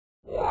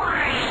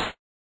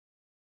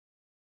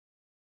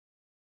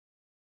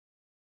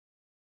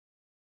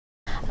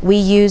We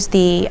use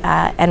the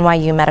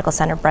NYU Medical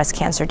Center breast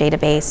cancer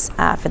database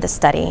for the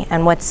study,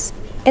 and what's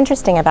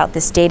interesting about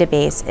this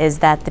database is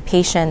that the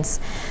patients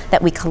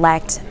that we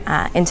collect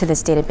into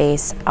this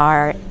database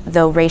are,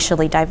 though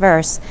racially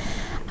diverse,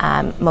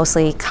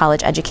 mostly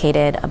college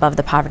educated, above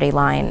the poverty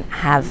line,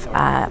 have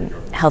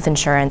health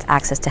insurance,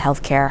 access to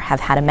health care, have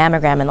had a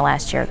mammogram in the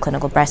last year, a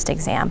clinical breast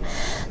exam.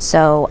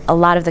 So a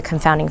lot of the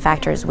confounding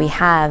factors we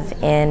have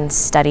in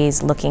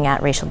studies looking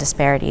at racial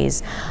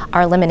disparities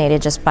are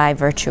eliminated just by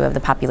virtue of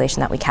the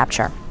population that we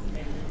capture,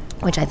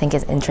 which I think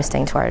is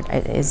interesting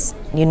is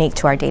unique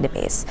to our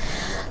database.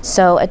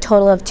 So a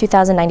total of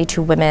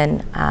 2,092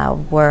 women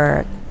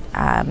were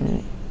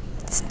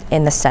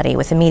in the study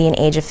with a median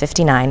age of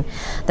 59.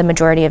 The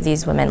majority of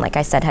these women, like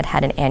I said, had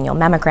had an annual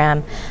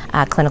mammogram,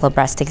 clinical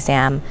breast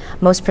exam.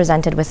 Most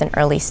presented with an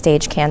early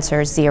stage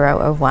cancer, 0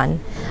 or 1.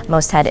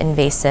 Most had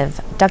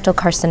invasive ductal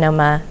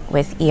carcinoma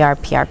with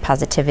ER/PR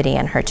positivity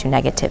and HER2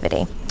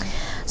 negativity.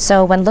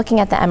 So when looking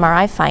at the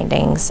MRI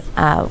findings,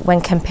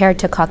 when compared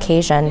to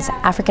Caucasians,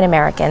 African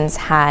Americans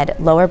had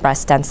lower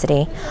breast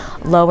density,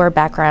 lower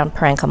background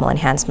parenchymal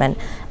enhancement,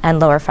 and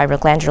lower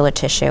fibroglandular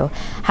tissue.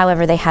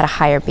 However, they had a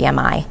higher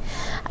BMI.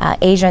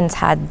 Asians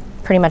had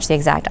pretty much the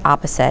exact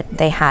opposite.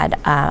 They had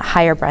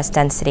higher breast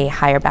density,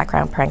 higher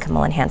background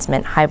parenchymal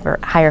enhancement,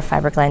 higher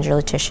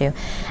fibroglandular tissue,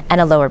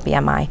 and a lower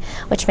BMI,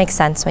 which makes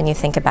sense when you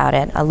think about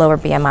it. A lower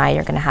BMI,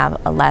 you're going to have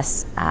a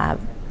less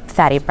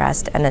fatty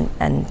breast and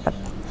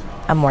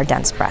a more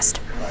dense breast.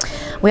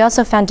 We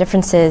also found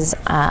differences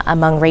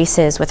among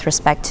races with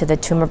respect to the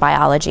tumor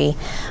biology,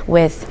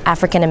 with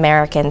African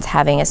Americans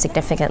having a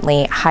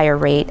significantly higher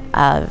rate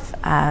of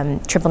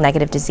triple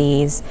negative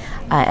disease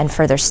and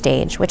further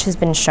stage, which has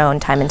been shown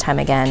time and time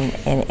again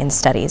in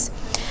studies.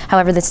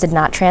 However, this did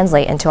not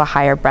translate into a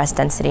higher breast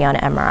density on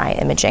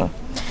MRI imaging.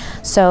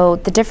 So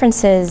the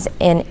differences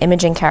in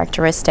imaging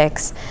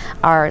characteristics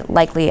are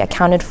likely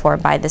accounted for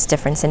by this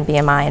difference in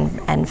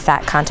BMI and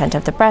fat content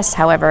of the breast.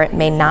 However, it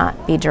may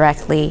not be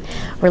directly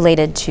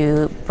related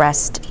to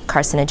breast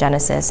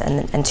carcinogenesis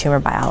and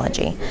tumor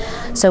biology.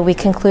 So we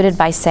concluded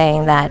by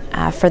saying that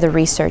further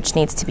research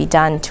needs to be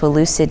done to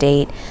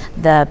elucidate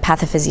the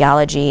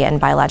pathophysiology and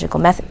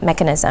biological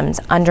mechanisms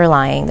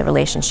underlying the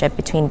relationship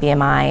between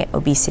BMI,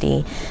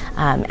 obesity,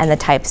 and the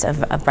types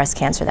of breast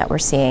cancer that we're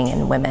seeing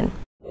in women.